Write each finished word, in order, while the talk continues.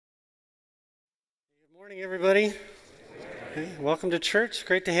Morning, everybody. Okay, welcome to church.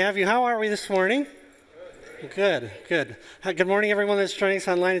 Great to have you. How are we this morning? Good. Good morning, everyone that's joining us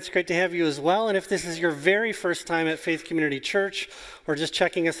online. It's great to have you as well. And if this is your very first time at Faith Community Church or just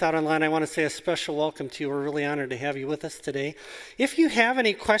checking us out online, I want to say a special welcome to you. We're really honored to have you with us today. If you have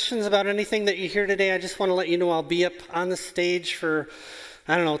any questions about anything that you hear today, I just want to let you know I'll be up on the stage for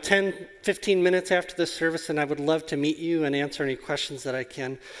 10, 15 minutes after the service, and I would love to meet you and answer any questions that I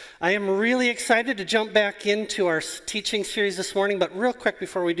can. I am really excited to jump back into our teaching series this morning, but real quick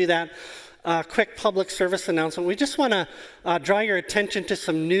before we do that, quick public service announcement. We just want to draw your attention to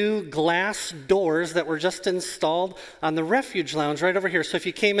some new glass doors that were just installed on the Refuge Lounge right over here. So if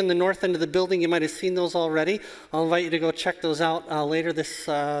you came in the north end of the building, you might have seen those already. I'll invite you to go check those out later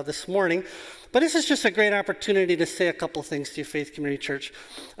this morning. But this is just a great opportunity to say a couple things to you, Faith Community Church.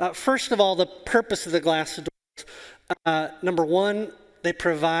 First of all, the purpose of the glass doors. Number one, they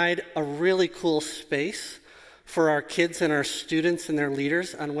provide a really cool space for our kids and our students and their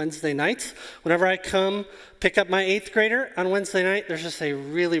leaders on Wednesday nights. Whenever I come pick up my 8th grader on Wednesday night, there's just a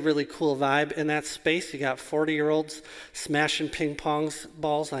really, really cool vibe in that space. You got 40-year-olds smashing ping pong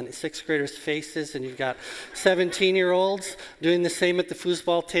balls on 6th graders' faces, and you've got 17-year-olds doing the same at the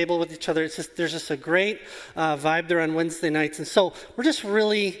foosball table with each other. There's just a great vibe there on Wednesday nights. And so we're just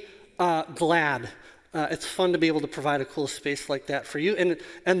really glad. It's fun to be able to provide a cool space like that for you.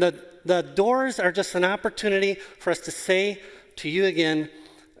 And the doors are just an opportunity for us to say to you again,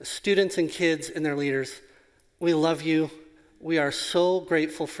 students and kids and their leaders, we love you. We are so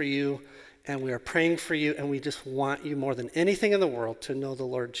grateful for you, and we are praying for you, and we just want you more than anything in the world to know the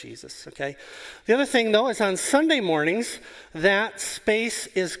Lord Jesus, okay? The other thing, though, is on Sunday mornings, that space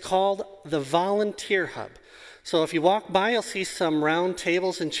is called the Volunteer Hub. So if you walk by, you'll see some round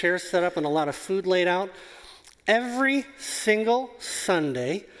tables and chairs set up and a lot of food laid out. Every single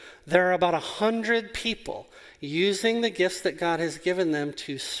Sunday, there are about 100 people using the gifts that God has given them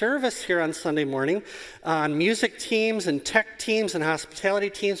to serve us here on Sunday morning on music teams and tech teams and hospitality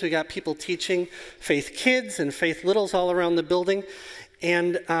teams. We got people teaching Faith Kids and Faith Littles all around the building.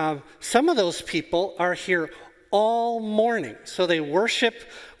 And some of those people are here all morning. So they worship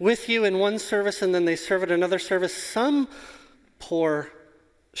with you in one service and then they serve at another service. Some poor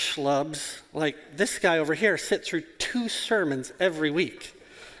schlubs, like this guy over here, sit through 2 sermons every week.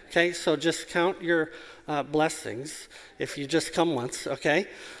 Okay, so just count your blessings if you just come once, okay?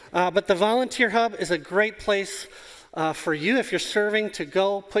 But the Volunteer Hub is a great place for you if you're serving to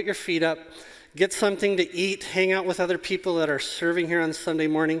go, put your feet up, get something to eat, hang out with other people that are serving here on Sunday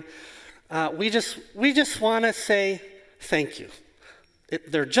morning. We just want to say thank you.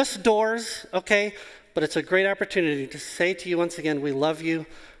 They're just doors, okay? But it's a great opportunity to say to you once again, we love you.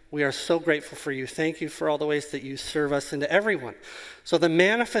 We are so grateful for you. Thank you for all the ways that you serve us and to everyone. So the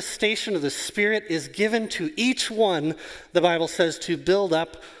manifestation of the Spirit is given to each one, the Bible says, to build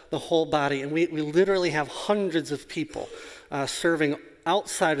up the whole body. And we literally have hundreds of people serving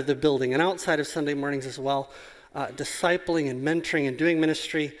outside of the building and outside of Sunday mornings as well, discipling and mentoring and doing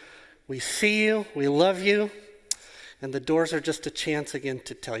ministry. We see you, we love you, and the doors are just a chance again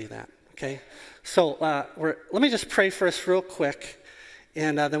to tell you that, okay? So let me just pray for us real quick.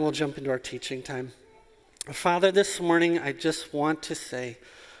 And then we'll jump into our teaching time. Father, this morning, I just want to say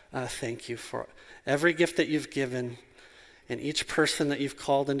thank you for every gift that you've given and each person that you've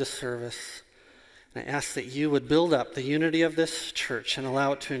called into service. And I ask that you would build up the unity of this church and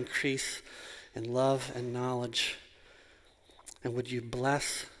allow it to increase in love and knowledge. And would you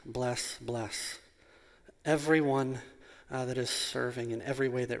bless everyone that is serving in every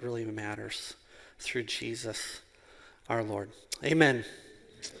way that really matters through Jesus, our Lord. Amen.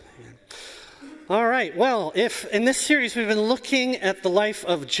 All right, well, if in this series we've been looking at the life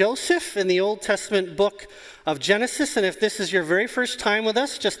of Joseph in the Old Testament book of Genesis, and if this is your very first time with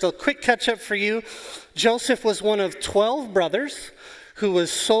us, just a quick catch-up for you. Joseph was one of 12 brothers who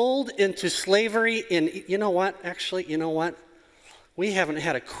was sold into slavery in, you know what? We haven't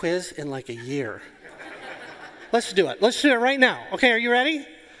had a quiz in like a year. Let's do it. Let's do it right now. Okay, are you ready?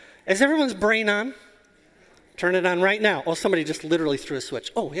 Is everyone's brain on? Turn it on right now. Oh, somebody just literally threw a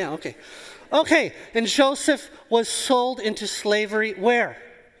switch. Oh, yeah, okay. Okay, and Joseph was sold into slavery where?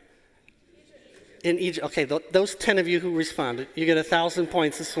 In Egypt. Okay, those 10 of you who responded, you get 1,000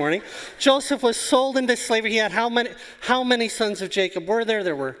 points this morning. Joseph was sold into slavery. He had how many sons of Jacob were there?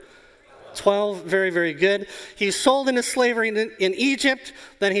 There were 12. Very, very good. He's sold into slavery in Egypt.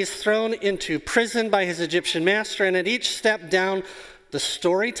 Then he's thrown into prison by his Egyptian master. And at each step down, the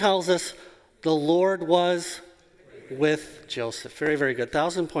story tells us the Lord was with Joseph. Very, very good.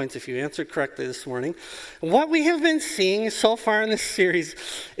 1,000 points if you answered correctly this morning. What we have been seeing so far in this series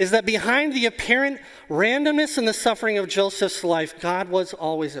is that behind the apparent randomness and the suffering of Joseph's life, God was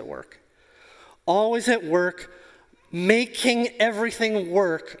always at work. Always at work, making everything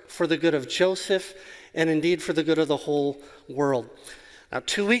work for the good of Joseph and indeed for the good of the whole world. Now,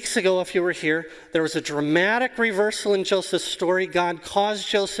 2 weeks ago, if you were here, there was a dramatic reversal in Joseph's story. God caused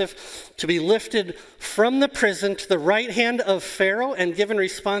Joseph to be lifted from the prison to the right hand of Pharaoh and given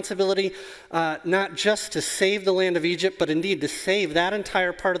responsibility not just to save the land of Egypt, but indeed to save that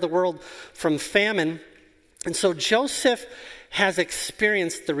entire part of the world from famine. And so Joseph has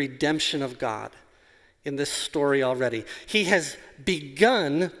experienced the redemption of God in this story already. He has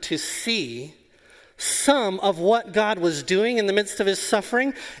begun to see some of what God was doing in the midst of his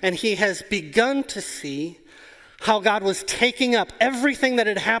suffering, and he has begun to see how God was taking up everything that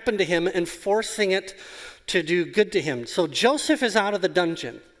had happened to him and forcing it to do good to him. So Joseph is out of the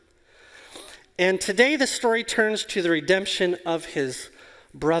dungeon. And today the story turns to the redemption of his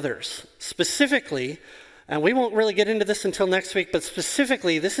brothers. Specifically, and we won't really get into this until next week, but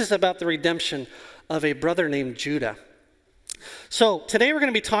specifically this is about the redemption of a brother named Judah. So today we're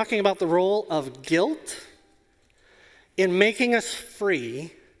going to be talking about the role of guilt in making us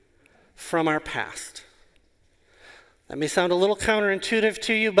free from our past. That may sound a little counterintuitive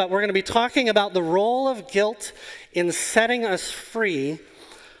to you, but we're going to be talking about the role of guilt in setting us free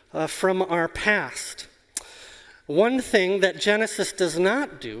from our past. One thing that Genesis does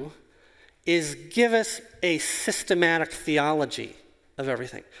not do is give us a systematic theology of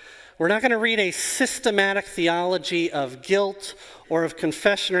everything. We're not going to read a systematic theology of guilt or of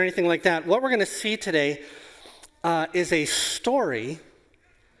confession or anything like that. What we're going to see today is a story,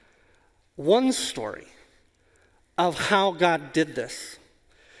 one story, of how God did this.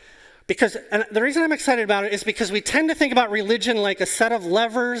 And the reason I'm excited about it is because we tend to think about religion like a set of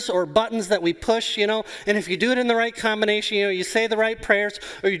levers or buttons that we push, and if you do it in the right combination, you say the right prayers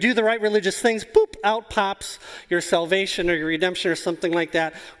or you do the right religious things, boop, out pops your salvation or your redemption or something like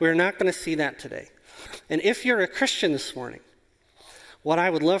that. We're not going to see that today. And if you're a Christian this morning, what I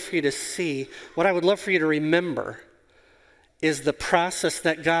would love for you to see, what I would love for you to remember is the process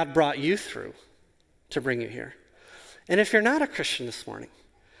that God brought you through to bring you here. And if you're not a Christian this morning,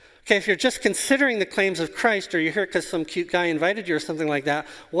 okay, if you're just considering the claims of Christ, or you're here because some cute guy invited you or something like that,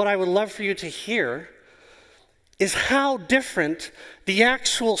 what I would love for you to hear is how different the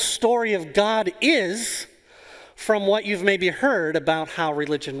actual story of God is from what you've maybe heard about how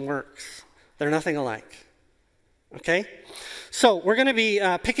religion works. They're nothing alike. Okay? So we're going to be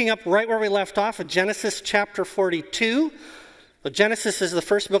picking up right where we left off at Genesis chapter 42. But Genesis is the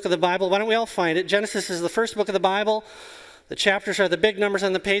first book of the Bible. Why don't we all find it? Genesis is the first book of the Bible. The chapters are the big numbers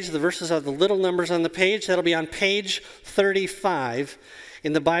on the page. The verses are the little numbers on the page. That'll be on page 35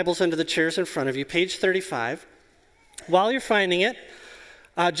 in the Bibles under the chairs in front of you, page 35. While you're finding it,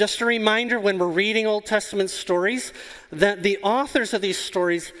 just a reminder when we're reading Old Testament stories that the authors of these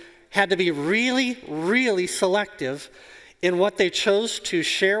stories had to be really, really selective in what they chose to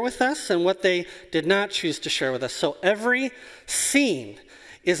share with us and what they did not choose to share with us. So every scene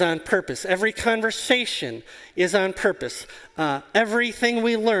is on purpose. Every conversation is on purpose. Everything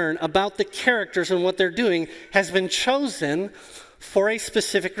we learn about the characters and what they're doing has been chosen for a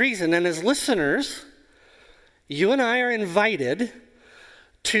specific reason. And as listeners, you and I are invited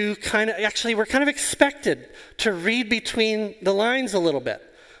to we're kind of expected to read between the lines a little bit.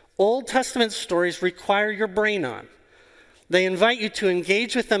 Old Testament stories require your brain on. They invite you to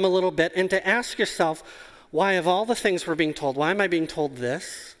engage with them a little bit and to ask yourself, why of all the things we're being told, why am I being told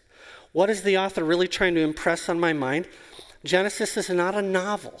this? What is the author really trying to impress on my mind? Genesis is not a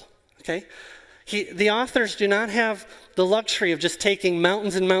novel, okay? The authors do not have the luxury of just taking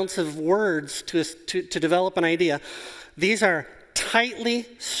mountains and mountains of words to develop an idea. These are tightly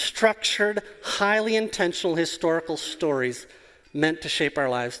structured, highly intentional historical stories meant to shape our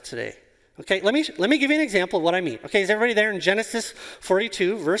lives today. Okay, let me give you an example of what I mean. Okay, is everybody there in Genesis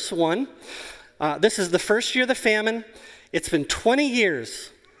 42, verse 1? This is the first year of the famine. It's been 20 years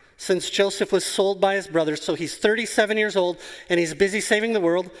since Joseph was sold by his brothers, so he's 37 years old, and he's busy saving the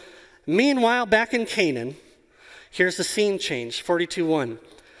world. Meanwhile, back in Canaan, here's the scene change, 42:1.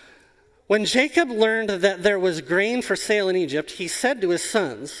 When Jacob learned that there was grain for sale in Egypt, he said to his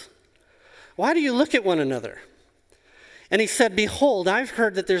sons, "Why do you look at one another?" And he said, "Behold, I've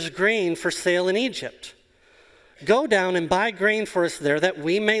heard that there's grain for sale in Egypt. Go down and buy grain for us there, that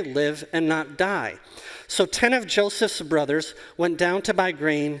we may live and not die." So 10 of Joseph's brothers went down to buy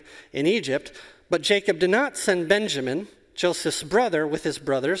grain in Egypt, but Jacob did not send Benjamin, Joseph's brother, with his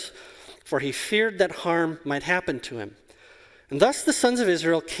brothers. for he feared that harm might happen to him. And thus the sons of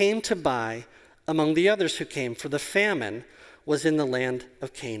Israel came to buy among the others who came, for the famine was in the land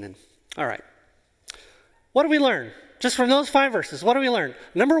of Canaan. All right. What do we learn? Just from those 5 verses, what do we learn?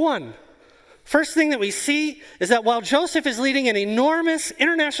 Number 1, first thing that we see is that while Joseph is leading an enormous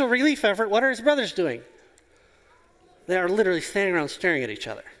international relief effort, what are his brothers doing? They are literally standing around staring at each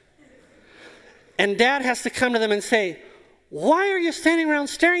other. And Dad has to come to them and say, why are you standing around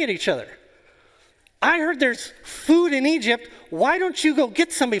staring at each other? I heard there's food in Egypt. Why don't you go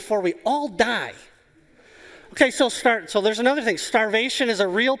get some before we all die? Okay, so there's another thing. Starvation is a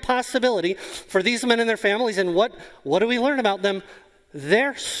real possibility for these men and their families. And what do we learn about them?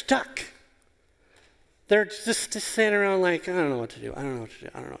 They're stuck. They're just standing around like, I don't know what to do. I don't know what to do.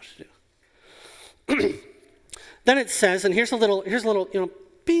 I don't know what to do. Then it says, and here's a little,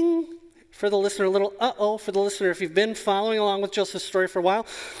 bing for the listener, a little uh-oh for the listener. If you've been following along with Joseph's story for a while,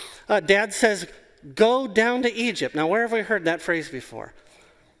 Dad says, go down to Egypt. Now, where have we heard that phrase before?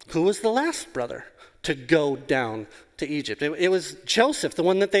 Who was the last brother to go down to Egypt? It was Joseph, the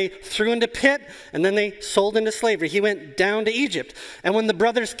one that they threw into pit and then they sold into slavery. He went down to Egypt. And when the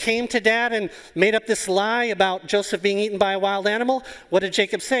brothers came to Dad and made up this lie about Joseph being eaten by a wild animal, what did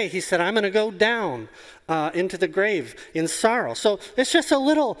Jacob say? He said, I'm going to go down into the grave in sorrow. So it's just a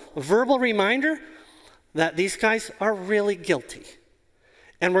little verbal reminder that these guys are really guilty.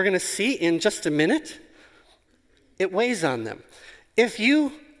 And we're going to see in just a minute, it weighs on them. If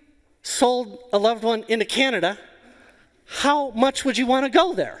you sold a loved one into Canada, how much would you want to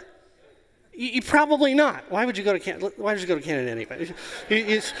go there? You probably not. Why would you go to Canada? Why would you go to Canada anyway?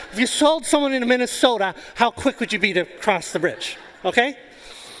 If you sold someone into Minnesota, how quick would you be to cross the bridge? Okay?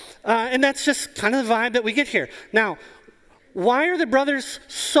 And that's just kind of the vibe that we get here. Now, why are the brothers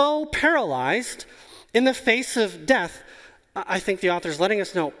so paralyzed in the face of death? I think the author's letting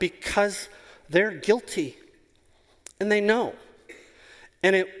us know because they're guilty and they know.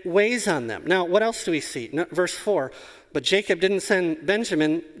 And it weighs on them. Now, what else do we see? Verse 4, but Jacob didn't send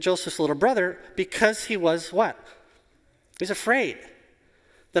Benjamin, Joseph's little brother, because he was what? He's afraid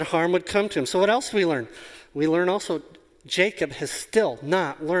that harm would come to him. So what else do we learn? We learn also Jacob has still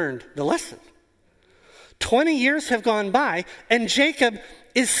not learned the lesson. 20 years have gone by, and Jacob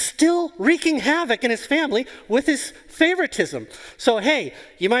is still wreaking havoc in his family with his favoritism. So, hey,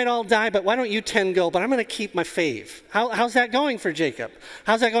 you might all die, but why don't you 10 go? But I'm going to keep my fave. How's that going for Jacob?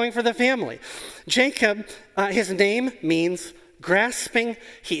 How's that going for the family? Jacob, his name means grasping.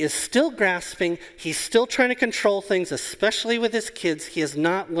 He is still grasping. He's still trying to control things, especially with his kids. He has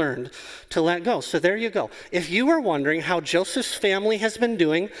not learned to let go. So there you go. If you were wondering how Joseph's family has been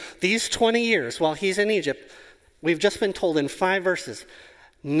doing these 20 years while he's in Egypt, we've just been told in 5 verses,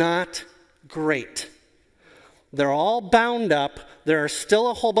 not great. They're all bound up. There are still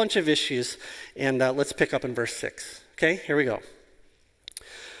a whole bunch of issues. And let's pick up in verse 6. Okay, here we go.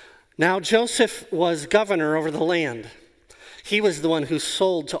 Now Joseph was governor over the land. He was the one who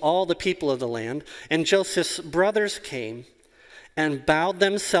sold to all the people of the land. And Joseph's brothers came and bowed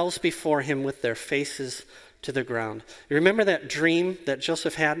themselves before him with their faces to the ground. You remember that dream that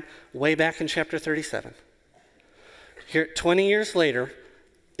Joseph had way back in chapter 37? Here, 20 years later,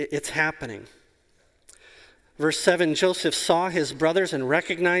 it's happening. Verse 7, Joseph saw his brothers and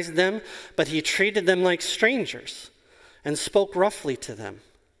recognized them, but he treated them like strangers and spoke roughly to them.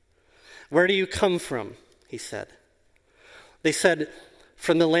 Where do you come from? He said. They said,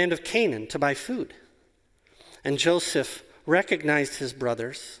 from the land of Canaan to buy food. And Joseph recognized his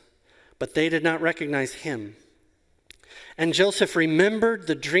brothers, but they did not recognize him. And Joseph remembered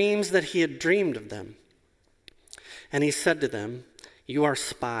the dreams that he had dreamed of them. And he said to them, you are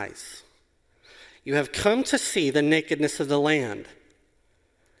spies. You have come to see the nakedness of the land.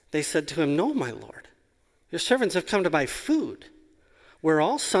 They said to him, no, my lord. Your servants have come to buy food. We're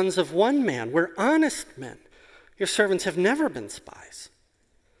all sons of one man. We're honest men. Your servants have never been spies.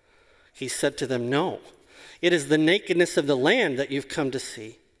 He said to them, no, it is the nakedness of the land that you've come to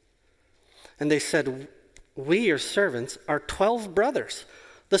see. And they said, we, your servants, are 12 brothers,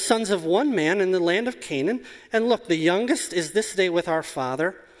 the sons of one man in the land of Canaan. And look, the youngest is this day with our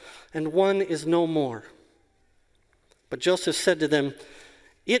father, and one is no more. But Joseph said to them,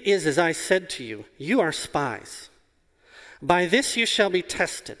 it is as I said to you, you are spies. By this you shall be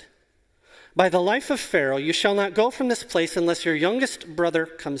tested. By the life of Pharaoh, you shall not go from this place unless your youngest brother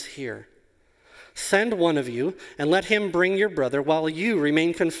comes here. Send one of you, and let him bring your brother while you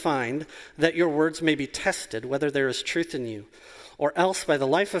remain confined, that your words may be tested, whether there is truth in you. Or else by the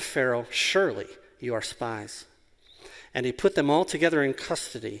life of Pharaoh, surely you are spies. And he put them all together in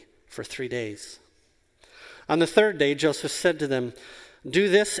custody for 3 days. On the 3rd day, Joseph said to them, Do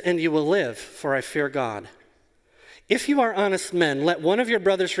this and you will live, for I fear God. If you are honest men, let one of your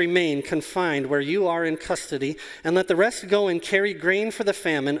brothers remain confined where you are in custody, and let the rest go and carry grain for the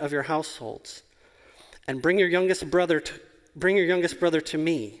famine of your households. And bring your youngest brother to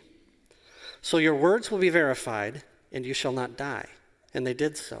me. So your words will be verified, and you shall not die. And they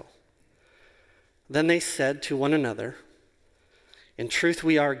did so. Then they said to one another, in truth,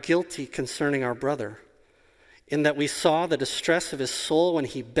 we are guilty concerning our brother, in that we saw the distress of his soul when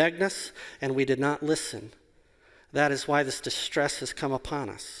he begged us, and we did not listen. That is why this distress has come upon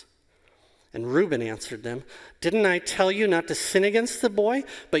us. And Reuben answered them, didn't I tell you not to sin against the boy?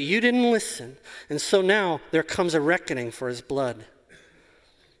 But you didn't listen, and so now there comes a reckoning for his blood.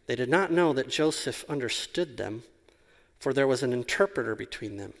 They did not know that Joseph understood them, for there was an interpreter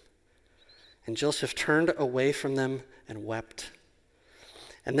between them. And Joseph turned away from them and wept.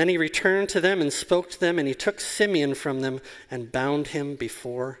 And then he returned to them and spoke to them, and he took Simeon from them and bound him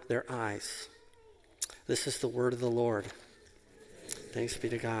before their eyes. This is the word of the Lord. Thanks be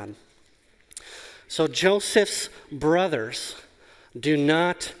to God. So Joseph's brothers do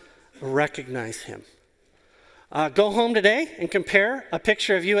not recognize him. Go home today and compare a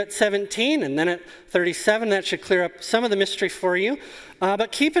picture of you at 17 and then at 37. That should clear up some of the mystery for you.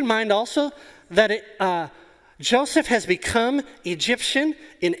 But keep in mind also that Joseph has become Egyptian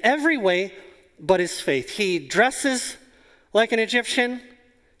in every way but his faith. He dresses like an Egyptian.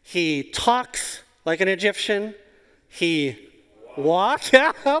 He talks like an Egyptian. He walks.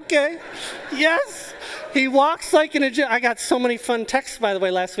 Yeah, okay. Yes. He walks like an Egyptian. I got so many fun texts, by the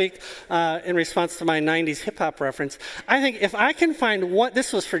way, last week in response to my 90s hip-hop reference. I think if I can find one,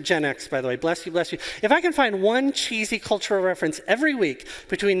 this was for Gen X, by the way, bless you, bless you. If I can find one cheesy cultural reference every week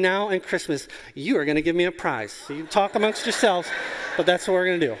between now and Christmas, you are going to give me a prize. So you talk amongst yourselves, but that's what we're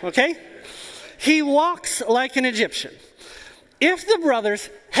going to do, okay? He walks like an Egyptian. If the brothers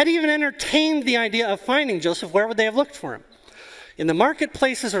had even entertained the idea of finding Joseph, where would they have looked for him? In the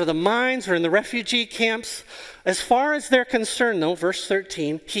marketplaces or the mines or in the refugee camps? As far as they're concerned, though, verse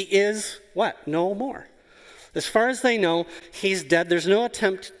 13, he is what? No more. As far as they know, he's dead. There's no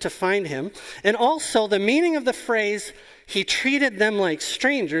attempt to find him. And also, the meaning of the phrase, he treated them like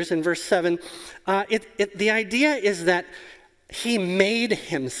strangers in verse 7, the idea is that he made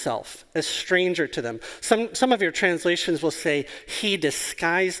himself a stranger to them. Some of your translations will say he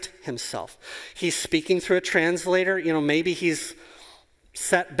disguised himself. He's speaking through a translator. Maybe he's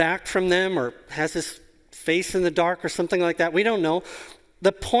set back from them or has his face in the dark or something like that. We don't know.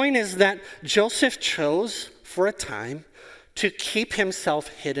 The point is that Joseph chose for a time to keep himself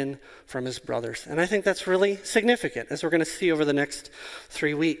hidden from his brothers. And I think that's really significant, as we're going to see over the next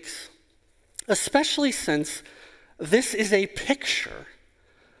 3 weeks. Especially since this is a picture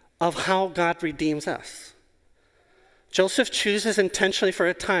of how God redeems us. Joseph chooses intentionally for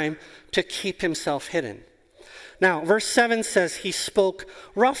a time to keep himself hidden. Now, verse 7 says he spoke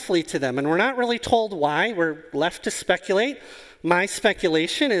roughly to them, and we're not really told why. We're left to speculate. My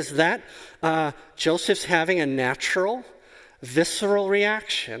speculation is that Joseph's having a natural, visceral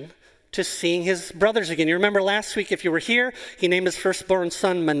reaction to seeing his brothers again. You remember last week, if you were here, he named his firstborn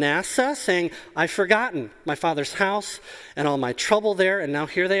son Manasseh, saying, I've forgotten my father's house and all my trouble there, and now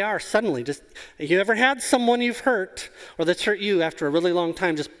here they are suddenly. You ever had someone you've hurt or that's hurt you after a really long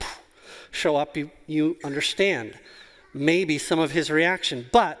time just show up? You understand maybe some of his reaction.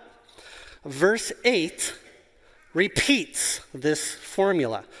 But verse 8 repeats this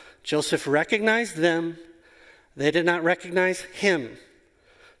formula. Joseph recognized them. They did not recognize him.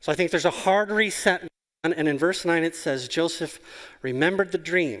 So I think there's a hard reset. And in verse 9 it says, Joseph remembered the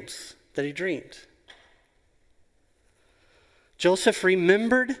dreams that he dreamed. Joseph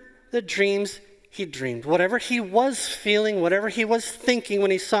remembered the dreams he dreamed. Whatever he was feeling, whatever he was thinking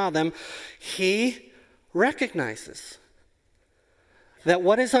when he saw them, he recognizes that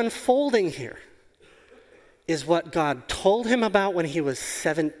what is unfolding here is what God told him about when he was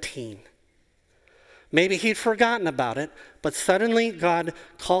 17. Maybe he'd forgotten about it, but suddenly God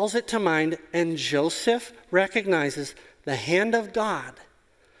calls it to mind, and Joseph recognizes the hand of God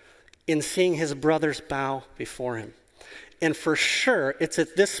in seeing his brothers bow before him. And for sure, it's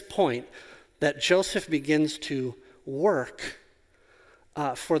at this point that Joseph begins to work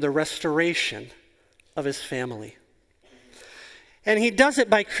for the restoration of his family. And he does it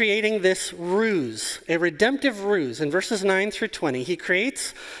by creating this ruse, a redemptive ruse. In verses 9 through 20, he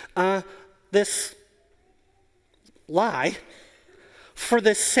creates this lie for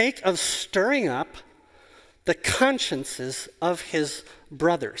the sake of stirring up the consciences of his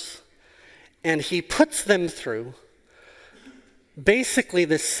brothers. And he puts them through basically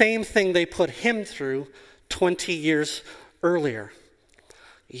the same thing they put him through 20 years earlier.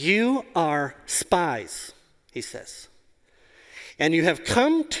 "You are spies," he says. "And you have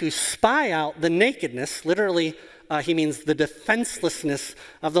come to spy out the nakedness," literally, he means the defenselessness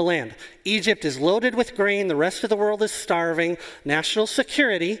of the land. Egypt is loaded with grain. The rest of the world is starving. National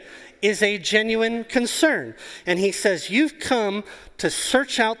security is a genuine concern. And he says, "You've come to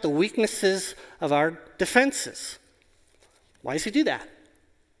search out the weaknesses of our defenses." Why does he do that?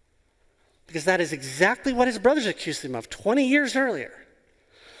 Because that is exactly what his brothers accused him of 20 years earlier.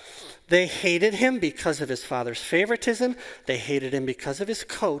 They hated him because of his father's favoritism. They hated him because of his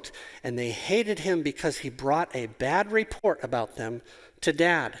coat. And they hated him because he brought a bad report about them to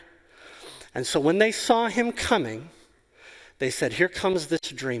Dad. And so when they saw him coming, they said, "Here comes this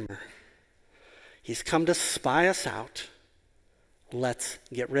dreamer. He's come to spy us out. Let's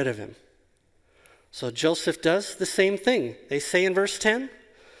get rid of him." So Joseph does the same thing. They say in verse 10,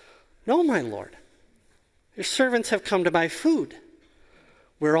 "No, my lord, your servants have come to buy food.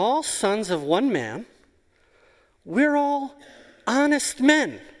 We're all sons of one man. We're all honest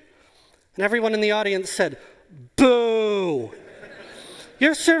men." And everyone in the audience said, "Boo!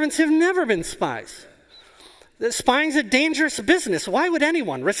 Your servants have never been spies. Spying's a dangerous business. Why would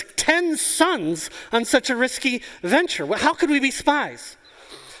anyone risk 10 sons on such a risky venture? How could we be spies?"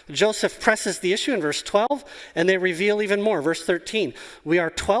 Joseph presses the issue in verse 12, and they reveal even more. Verse 13, "We are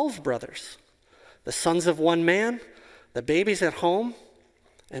 12 brothers, the sons of one man. The baby's at home,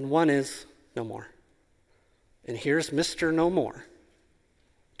 and one is no more." And here's Mr. No More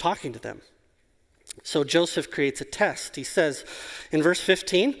talking to them. So Joseph creates a test. He says in verse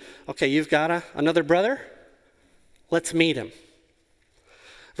 15, "Okay, you've got another brother. Let's meet him."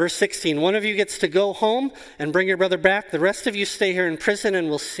 Verse 16, "One of you gets to go home and bring your brother back. The rest of you stay here in prison and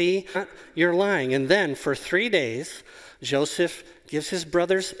we'll see you're lying." And then for 3 days, Joseph gives his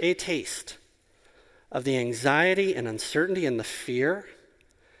brothers a taste of the anxiety and uncertainty and the fear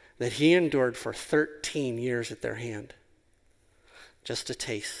that he endured for 13 years at their hand. Just a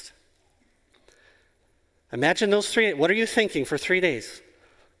taste. Imagine those 3 days. What are you thinking for 3 days?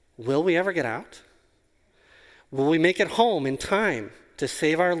 Will we ever get out? Will we make it home in time to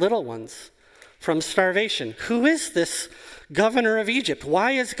save our little ones from starvation? Who is this governor of Egypt?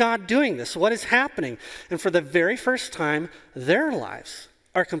 Why is God doing this? What is happening? And for the very first time, their lives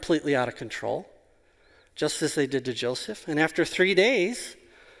are completely out of control, just as they did to Joseph. And after 3 days,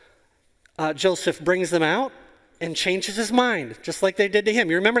 Joseph brings them out and changes his mind, just like they did to him.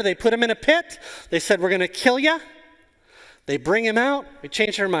 You remember they put him in a pit. They said, "We're going to kill you." They bring him out. We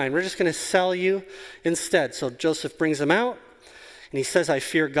change our mind. We're just going to sell you instead. So Joseph brings him out, and he says, "I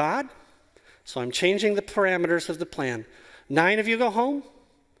fear God, so I'm changing the parameters of the plan. 9 of you go home.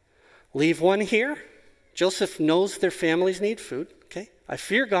 Leave 1 here." Joseph knows their families need food. Okay, "I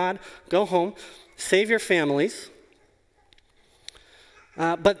fear God. Go home. Save your families."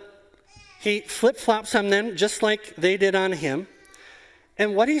 But he flip-flops on them just like they did on him.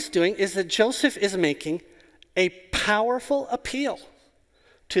 And what he's doing is that Joseph is making a powerful appeal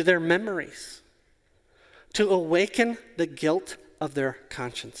to their memories, to awaken the guilt of their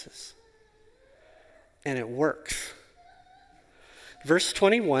consciences. And it works. Verse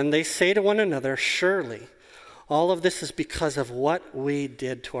 21, "They say to one another, 'Surely all of this is because of what we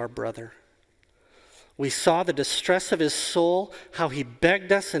did to our brother. We saw the distress of his soul, how he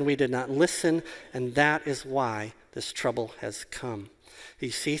begged us, and we did not listen, and that is why this trouble has come.'"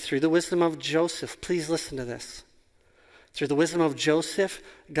 You see, through the wisdom of Joseph, please listen to this. Through the wisdom of Joseph,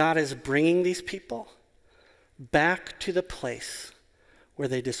 God is bringing these people back to the place where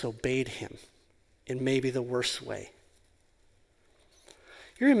they disobeyed him in maybe the worst way.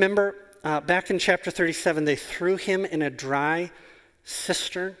 You remember back in chapter 37, they threw him in a dry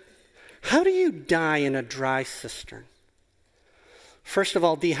cistern. How do you die in a dry cistern? First of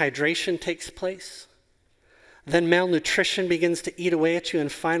all, dehydration takes place. Then malnutrition begins to eat away at you.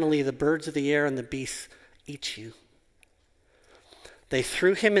 And finally, the birds of the air and the beasts eat you. They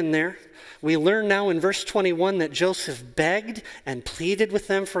threw him in there. We learn now in verse 21 that Joseph begged and pleaded with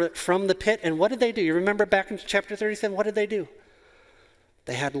them from the pit. And what did they do? You remember back in chapter 37, what did they do?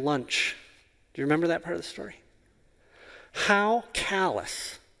 They had lunch. Do you remember that part of the story? How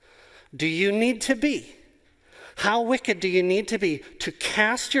callous do you need to be? How wicked do you need to be to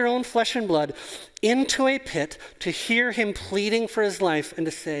cast your own flesh and blood into a pit, to hear him pleading for his life, and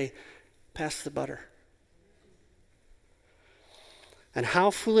to say, "Pass the butter"? And how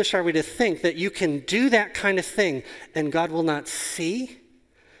foolish are we to think that you can do that kind of thing and God will not see,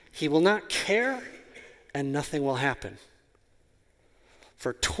 he will not care, and nothing will happen?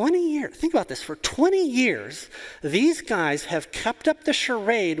 For 20 years, think about this, for 20 years, these guys have kept up the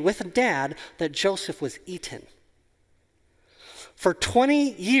charade with Dad that Joseph was eaten. For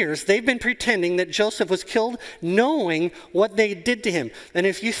 20 years, they've been pretending that Joseph was killed, knowing what they did to him. And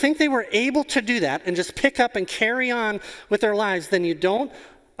if you think they were able to do that and just pick up and carry on with their lives, then you don't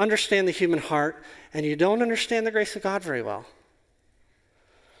understand the human heart and you don't understand the grace of God very well.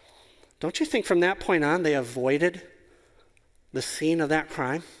 Don't you think from that point on they avoided the scene of that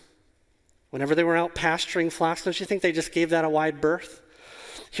crime? Whenever they were out pasturing flocks, don't you think they just gave that a wide berth?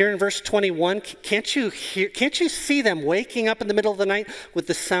 Here in verse 21, can't you see them waking up in the middle of the night with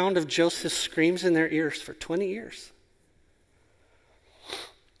the sound of Joseph's screams in their ears for 20 years?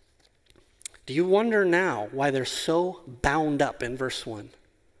 Do you wonder now why they're so bound up in verse 1?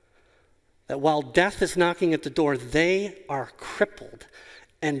 That while death is knocking at the door, they are crippled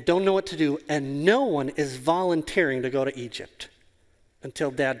and don't know what to do, and no one is volunteering to go to Egypt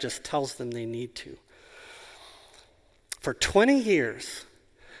until Dad just tells them they need to. For 20 years,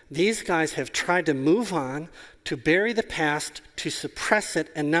 these guys have tried to move on, to bury the past, to suppress it,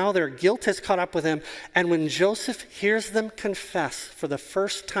 and now their guilt has caught up with them. And when Joseph hears them confess for the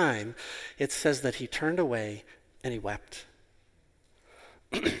first time, it says that he turned away and he wept.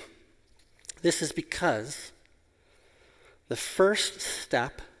 This is because the first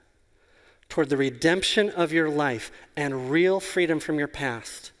step toward the redemption of your life and real freedom from your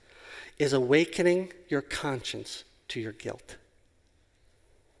past is awakening your conscience to your guilt.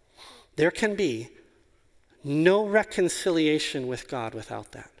 There can be no reconciliation with God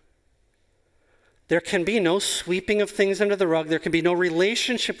without that. There can be no sweeping of things under the rug. There can be no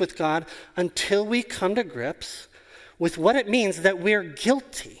relationship with God until we come to grips with what it means that we're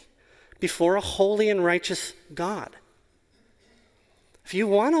guilty before a holy and righteous God. If you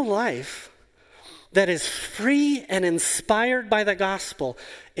want a life that is free and inspired by the gospel,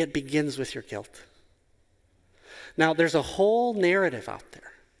 it begins with your guilt. Now, there's a whole narrative out there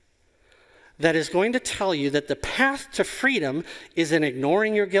that is going to tell you that the path to freedom is in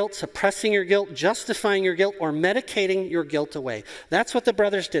ignoring your guilt, suppressing your guilt, justifying your guilt, or medicating your guilt away. That's what the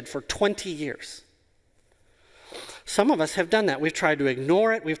brothers did for 20 years. Some of us have done that. We've tried to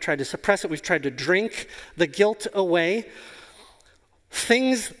ignore it. We've tried to suppress it. We've tried to drink the guilt away.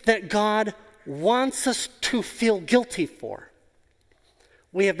 Things that God wants us to feel guilty for,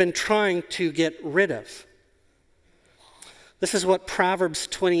 we have been trying to get rid of. This is what Proverbs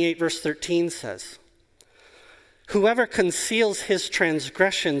 28 verse 13 says. Whoever conceals his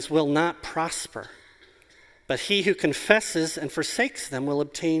transgressions will not prosper, but he who confesses and forsakes them will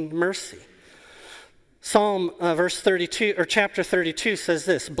obtain mercy. Psalm verse 32 or chapter 32 says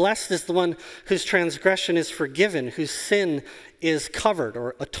this: blessed is the one whose transgression is forgiven, whose sin is covered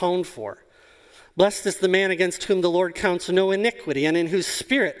or atoned for. Blessed is the man against whom the Lord counts no iniquity, and in whose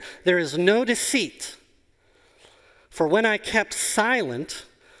spirit there is no deceit. For when I kept silent,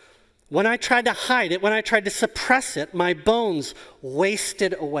 when I tried to hide it, when I tried to suppress it, my bones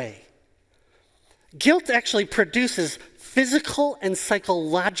wasted away. Guilt actually produces physical and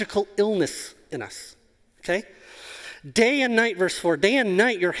psychological illness in us. Okay? Day and night, verse 4, day and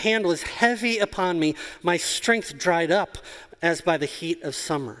night your hand was heavy upon me. My strength dried up as by the heat of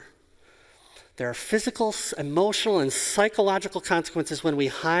summer. There are physical, emotional, and psychological consequences when we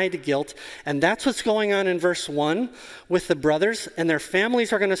hide guilt. And that's what's going on in verse 1 with the brothers. And their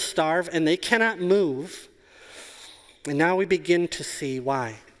families are going to starve and they cannot move. And now we begin to see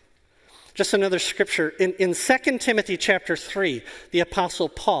why. Just another scripture. In 2 Timothy chapter 3, the Apostle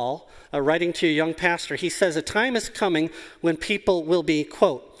Paul, writing to a young pastor, he says, a time is coming when people will be,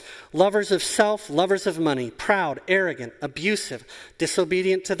 quote, lovers of self, lovers of money, proud, arrogant, abusive,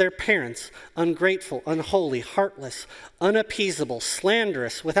 disobedient to their parents, ungrateful, unholy, heartless, unappeasable,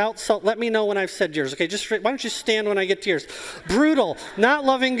 slanderous, without salt. Let me know when I've said yours. Okay, why don't you stand when I get to yours? Brutal, not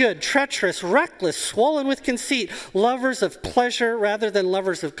loving good, treacherous, reckless, swollen with conceit, lovers of pleasure rather than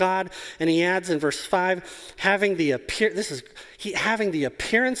lovers of God. And he adds in verse 5, having the appearance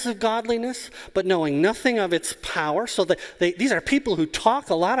of godliness, but knowing nothing of its power. So that these are people who talk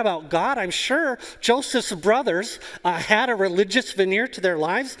a lot about God. I'm sure Joseph's brothers had a religious veneer to their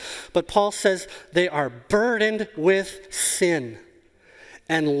lives, but Paul says they are burdened with sin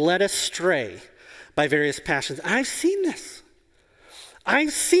and led astray by various passions. And I've seen this.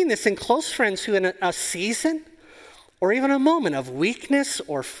 I've seen this in close friends who in a season or even a moment of weakness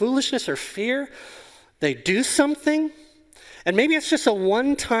or foolishness or fear, they do something. And maybe it's just a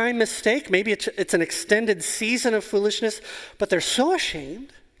one-time mistake. Maybe it's an extended season of foolishness, but they're so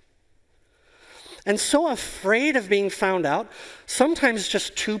ashamed and so afraid of being found out, sometimes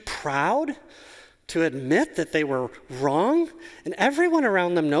just too proud to admit that they were wrong. And everyone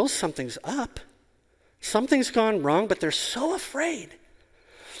around them knows something's up. Something's gone wrong, but they're so afraid.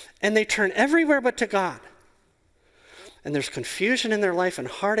 And they turn everywhere but to God. and there's confusion in their life and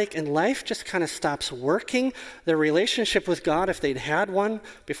heartache, and life just kind of stops working. Their relationship with God, if they'd had one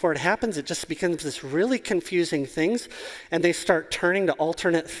before it happens, it just becomes this really confusing things, and they start turning to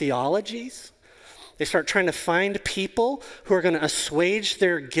alternate theologies. They start trying to find people who are going to assuage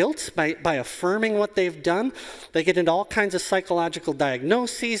their guilt by affirming what they've done. They get into all kinds of psychological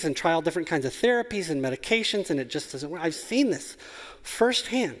diagnoses and try all different kinds of therapies and medications, and it just doesn't work. I've seen this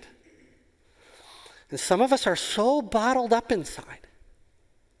firsthand. And some of us are so bottled up inside.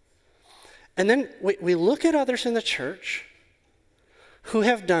 And then we look at others in the church who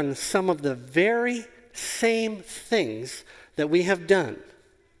have done some of the very same things that we have done.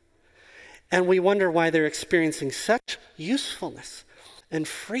 And we wonder why they're experiencing such usefulness and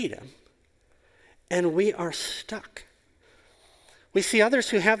freedom, and we are stuck. We see others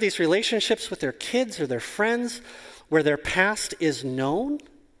who have these relationships with their kids or their friends where their past is known,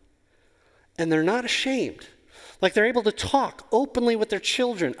 and they're not ashamed. Like they're able to talk openly with their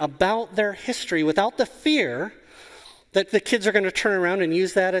children about their history without the fear that the kids are going to turn around and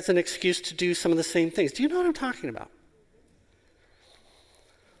use that as an excuse to do some of the same things. Do you know what I'm talking about?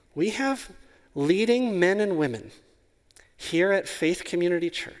 We have leading men and women here at Faith Community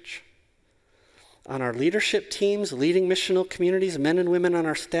Church, on our leadership teams, leading missional communities, men and women on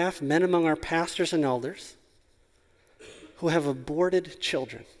our staff, men among our pastors and elders, who have aborted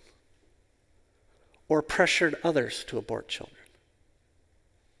children or pressured others to abort children,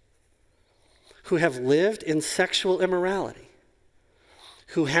 who have lived in sexual immorality,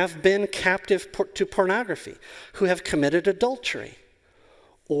 who have been captive to pornography, who have committed adultery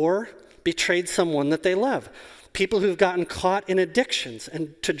or betrayed someone that they love, people who've gotten caught in addictions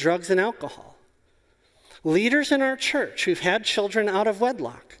and to drugs and alcohol, leaders in our church who've had children out of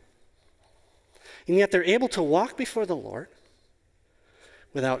wedlock, and yet they're able to walk before the Lord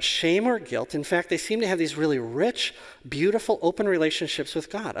without shame or guilt. In fact, they seem to have these really rich, beautiful, open relationships with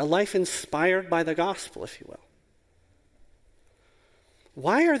God, a life inspired by the gospel, if you will.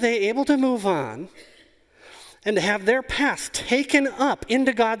 Why are they able to move on and to have their past taken up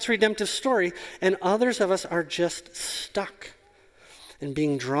into God's redemptive story, and others of us are just stuck and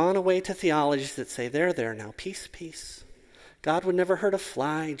being drawn away to theologies that say, there now, peace, peace. God would never hurt a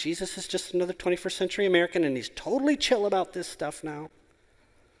fly. Jesus is just another 21st century American, and he's totally chill about this stuff now.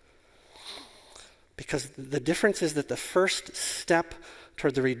 Because the difference is that the first step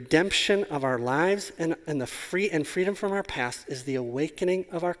toward the redemption of our lives and freedom from our past is the awakening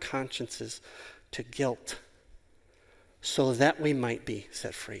of our consciences to guilt, so that we might be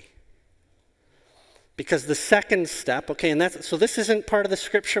set free. Because the second step, okay, so this isn't part of the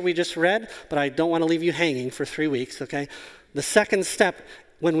scripture we just read, but I don't want to leave you hanging for 3 weeks, okay? The second step,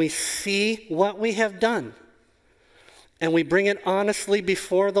 when we see what we have done and we bring it honestly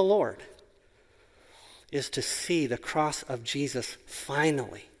before the Lord, is to see the cross of Jesus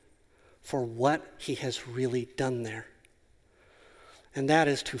finally for what he has really done there. And that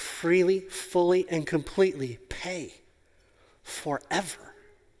is to freely, fully, and completely pay forever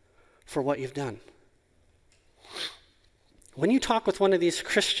for what you've done. When you talk with one of these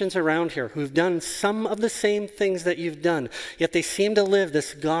Christians around here who've done some of the same things that you've done, yet they seem to live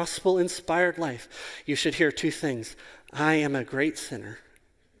this gospel-inspired life, you should hear 2 things. I am a great sinner.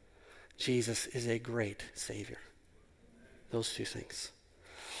 Jesus is a great Savior. Those 2 things.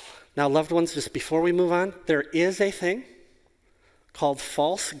 Now, loved ones, just before we move on, there is a thing called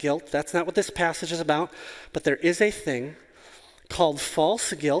false guilt. That's not what this passage is about, but there is a thing called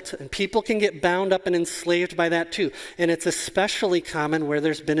false guilt, and people can get bound up and enslaved by that too. And it's especially common where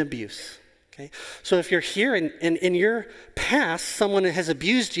there's been abuse. Okay? So if you're here and in your past, someone has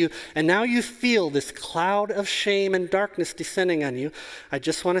abused you, and now you feel this cloud of shame and darkness descending on you, I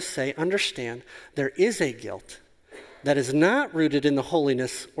just want to say, understand, there is a guilt that is not rooted in the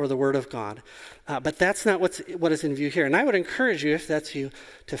holiness or the Word of God. But that's not what is in view here. And I would encourage you, if that's you,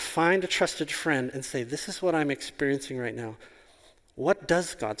 to find a trusted friend and say, this is what I'm experiencing right now. What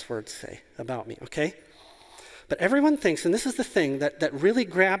does God's Word say about me, okay? But everyone thinks, and this is the thing that really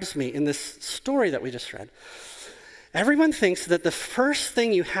grabs me in this story that we just read, everyone thinks that the first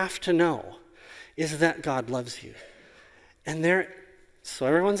thing you have to know is that God loves you. And so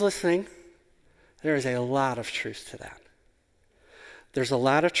everyone's listening, there is a lot of truth to that. There's a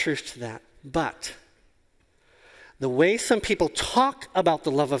lot of truth to that. But the way some people talk about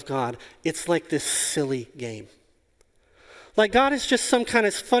the love of God, it's like this silly game. Like God is just some kind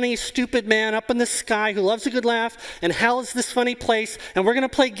of funny, stupid man up in the sky who loves a good laugh, and hell is this funny place, and we're going to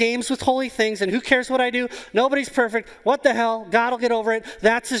play games with holy things, and who cares what I do? Nobody's perfect. What the hell? God will get over it.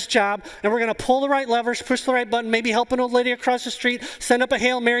 That's his job. And we're going to pull the right levers, push the right button, maybe help an old lady across the street, send up a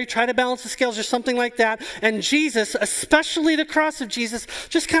Hail Mary, try to balance the scales or something like that. And Jesus, especially the cross of Jesus,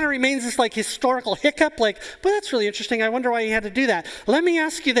 just kind of remains this like historical hiccup, like, but that's really interesting. I wonder why he had to do that. Let me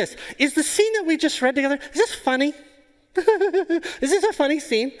ask you this. Is the scene that we just read together, is this funny? Is this a funny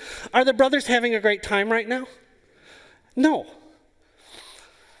scene? Are the brothers having a great time right now? No.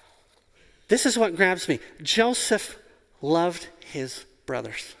 This is what grabs me. Joseph loved his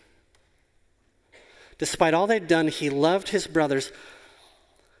brothers. Despite all they'd done, he loved his brothers,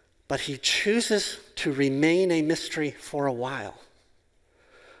 but he chooses to remain a mystery for a while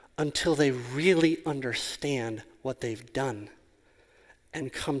until they really understand what they've done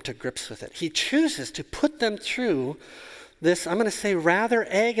and come to grips with it. He chooses to put them through this, I'm going to say, rather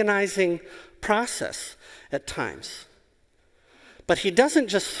agonizing process at times. But he doesn't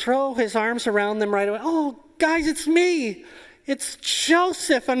just throw his arms around them right away. Oh, guys, it's me. It's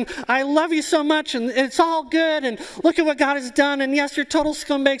Joseph, and I love you so much, and it's all good, and look at what God has done, and yes, you're total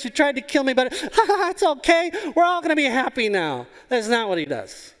scumbags who tried to kill me, but it's okay. We're all going to be happy now. That's not what he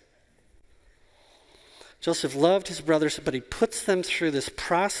does. Joseph loved his brothers, but he puts them through this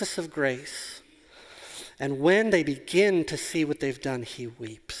process of grace. And when they begin to see what they've done, he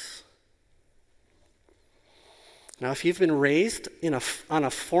weeps. Now, if you've been raised on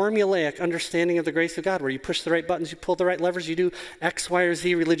a formulaic understanding of the grace of God, where you push the right buttons, you pull the right levers, you do X, Y, or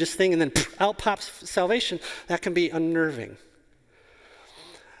Z religious thing, and then out pops salvation, that can be unnerving.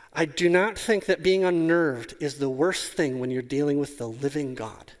 I do not think that being unnerved is the worst thing when you're dealing with the living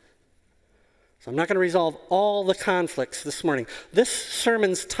God. So I'm not going to resolve all the conflicts this morning. This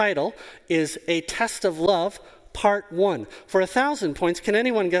sermon's title is A Test of Love, Part 1. For 1,000 points, can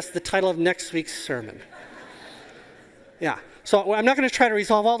anyone guess the title of next week's sermon? Yeah. So I'm not going to try to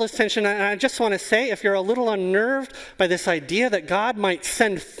resolve all this tension. I just want to say, if you're a little unnerved by this idea that God might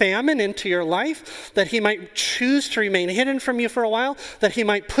send famine into your life, that he might choose to remain hidden from you for a while, that he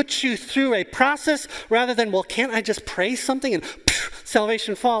might put you through a process rather than, well, can't I just pray something and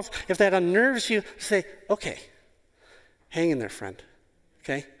salvation falls? If that unnerves you, say, okay, hang in there, friend.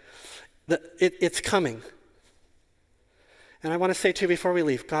 Okay? It's coming. And I want to say too before we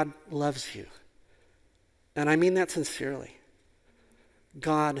leave, God loves you. And I mean that sincerely.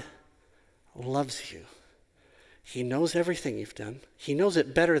 God loves you. He knows everything you've done. He knows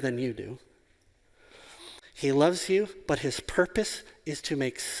it better than you do. He loves you, but his purpose is to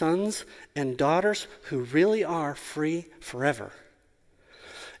make sons and daughters who really are free forever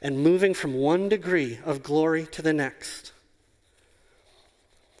and moving from one degree of glory to the next.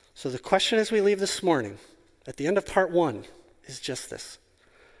 So the question as we leave this morning, at the end of part 1, is just this.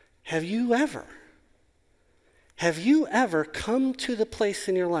 Have you ever come to the place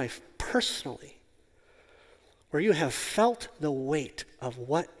in your life personally where you have felt the weight of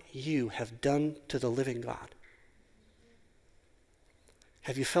what you have done to the living God?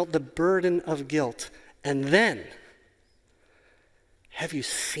 Have you felt the burden of guilt? And then, have you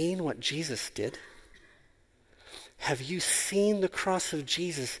seen what Jesus did? Have you seen the cross of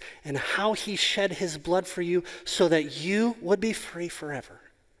Jesus and how he shed his blood for you so that you would be free forever?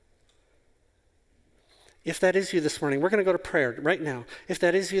 If that is you this morning, we're going to go to prayer right now. If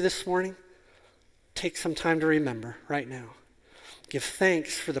that is you this morning, take some time to remember right now. Give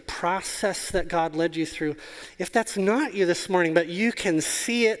thanks for the process that God led you through. If that's not you this morning, but you can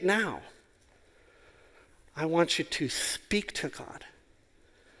see it now, I want you to speak to God.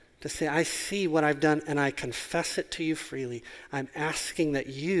 To say, I see what I've done and I confess it to you freely. I'm asking that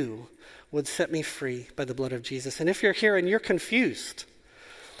you would set me free by the blood of Jesus. And if you're here and you're confused,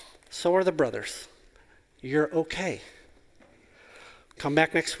 so are the brothers. You're okay. Come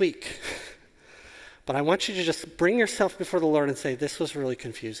back next week. But I want you to just bring yourself before the Lord and say, this was really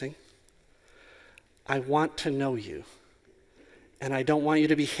confusing. I want to know you. And I don't want you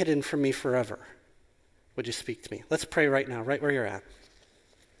to be hidden from me forever. Would you speak to me? Let's pray right now, right where you're at.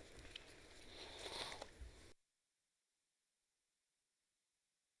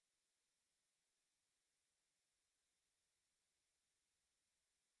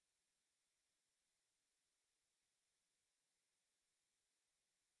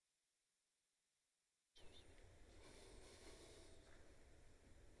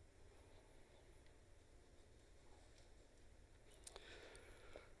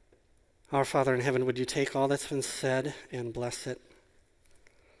 Our Father in heaven, would you take all that's been said and bless it?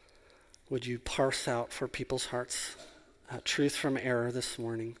 Would you parse out for people's hearts truth from error this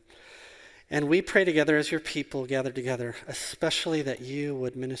morning? And we pray together as your people gathered together, especially that you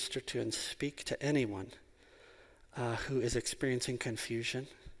would minister to and speak to anyone who is experiencing confusion.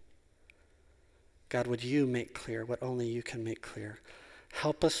 God, would you make clear what only you can make clear?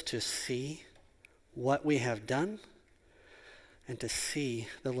 Help us to see what we have done and to see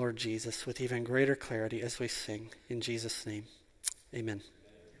the Lord Jesus with even greater clarity as we sing. In Jesus' name, amen.